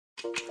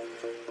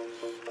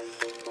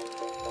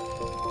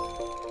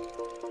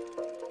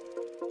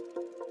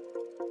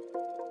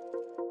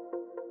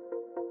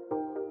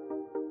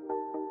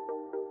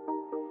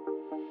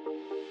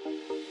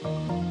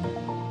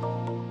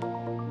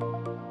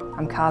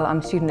Cal, I'm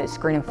a student at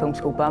Screen and Film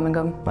School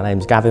Birmingham. My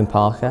name's Gavin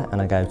Parker and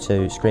I go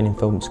to Screen and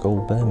Film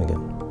School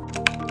Birmingham.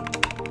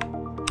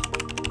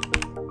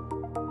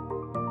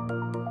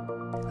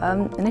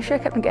 Initially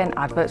I kept on getting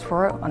adverts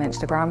for it on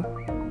Instagram,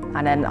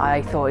 and then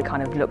I thought it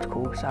kind of looked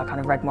cool, so I kind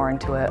of read more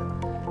into it,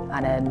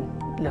 and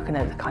then looking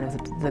at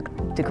the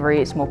degree,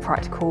 it's more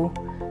practical,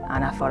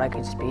 and I thought I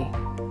could just be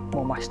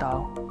more my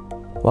style.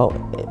 Well,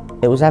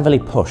 it was heavily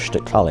pushed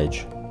at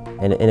college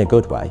in a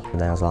good way,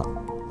 and then I was like,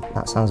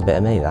 that sounds a bit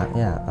of me, that,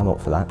 yeah, I'm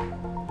up for that,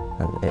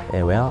 and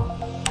here we are.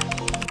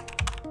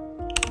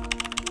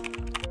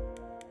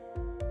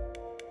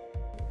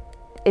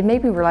 It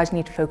made me realise I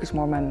need to focus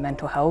more on my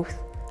mental health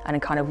and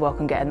kind of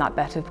work on getting that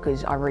better,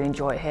 because I really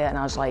enjoy it here, and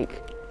I was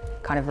like,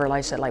 kind of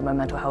realised that like my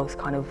mental health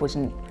kind of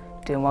wasn't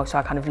doing well, so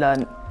I kind of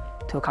learned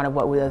to kind of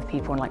work with other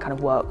people and like kind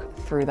of work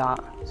through that,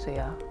 so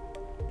yeah.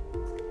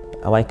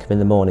 I wake up in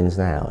the mornings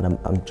now and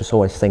I'm just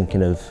always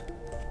thinking of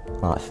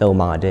like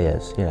film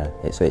ideas, you know.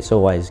 It's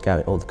always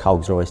going, all the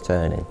cogs are always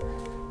turning.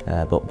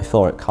 But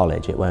before at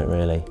college it weren't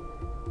really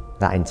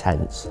that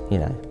intense, you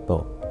know,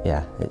 but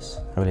yeah,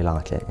 I really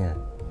like it, yeah.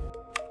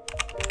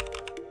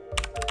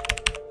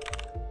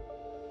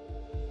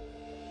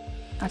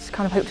 I just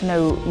kind of hope to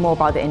know more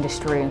about the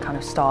industry and kind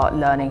of start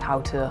learning how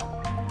to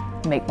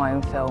make my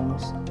own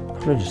films.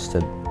 Probably just to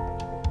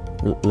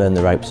learn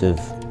the ropes of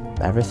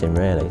everything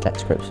really, get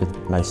to grips with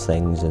most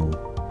things, and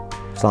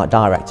it's like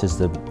director's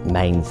the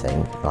main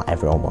thing, like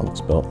everyone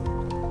wants, but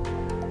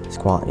it's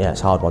quite, yeah,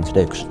 it's a hard one to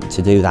do, 'cause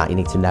to do that you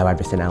need to know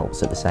everything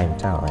else at the same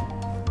time.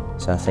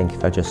 So I think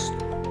if I just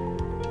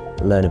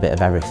learn a bit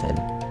of everything,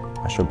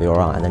 I should be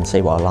alright, and then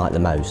see what I like the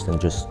most and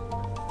just,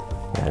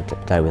 you know,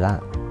 go with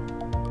that.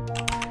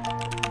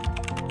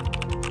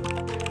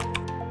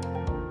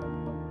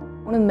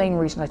 One of the main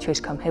reasons I chose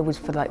to come here was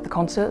for like the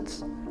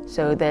concerts.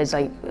 So there's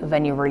like a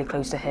venue really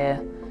close to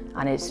here,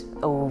 and it's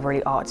all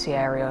really artsy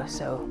area,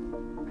 so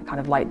I kind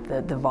of like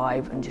the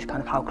vibe and just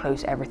kind of how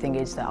close everything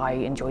is that I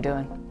enjoy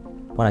doing.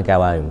 When I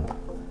go home,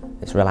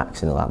 it's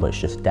relaxing and that, but it's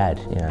just dead,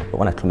 you know. But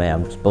when I come here,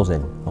 I'm just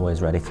buzzing,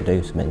 always ready to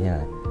do something, you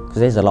know. Because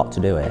there's a lot to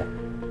do here.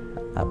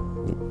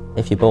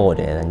 If you're bored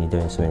here, then you're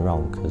doing something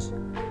wrong, because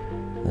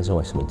there's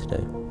always something to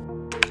do.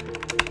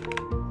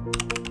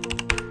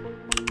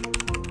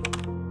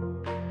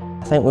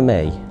 I think with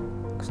me,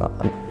 because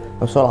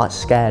I'm sort of like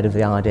scared of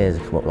the ideas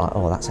that come up, like,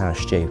 oh, that sounds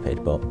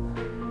stupid, but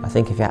I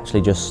think if you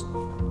actually just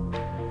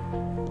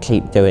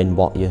keep doing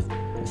what you're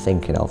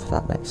thinking of, if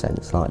that makes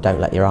sense, like don't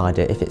let your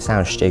idea, if it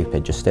sounds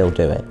stupid, just still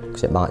do it,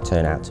 because it might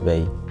turn out to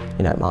be,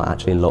 you know, it might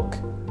actually look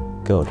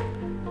good.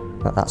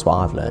 That's what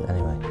I've learned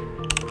anyway.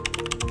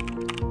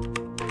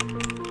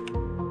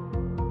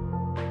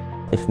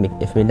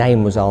 If my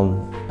name was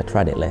on a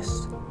credit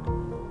list,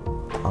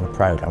 on a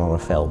programme, on a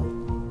film,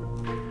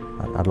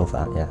 I'd love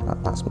that, yeah,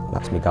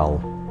 that's my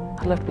goal.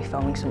 I'd love to be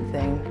filming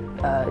something.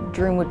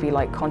 Dream would be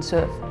like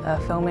concert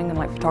filming and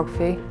like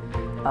photography,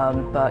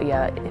 but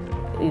yeah,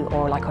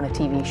 or like on a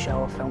TV show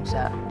or film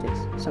set,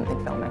 just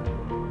something filming.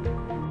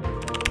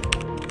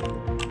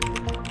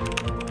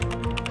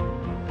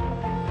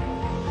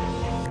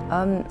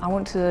 I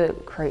want to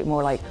create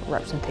more like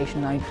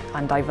representation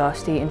and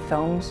diversity in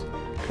films,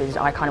 because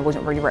I kind of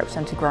wasn't really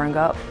represented growing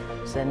up,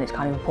 so then it's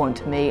kind of important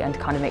to me and to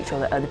kind of make sure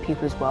that other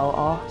people as well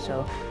are,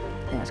 so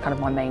I think that's kind of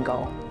my main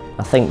goal.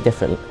 I think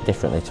differently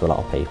to a lot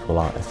of people.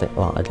 Like I think,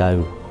 like I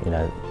go, you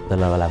know, the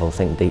lower level,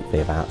 think deeply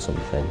about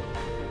something.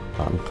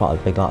 I'm quite a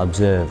big like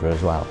observer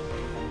as well.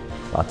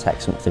 So I take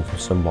something from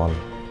someone,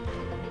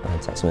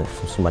 and take something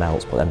from someone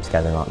else, put them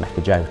together and like make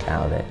a joke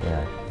out of it. You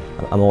know,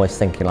 I'm always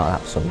thinking like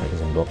that for some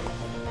reason, but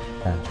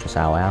yeah, it's just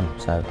how I am.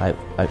 So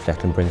hopefully I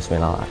can bring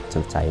something like that to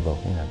the table.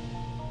 You know,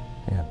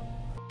 yeah.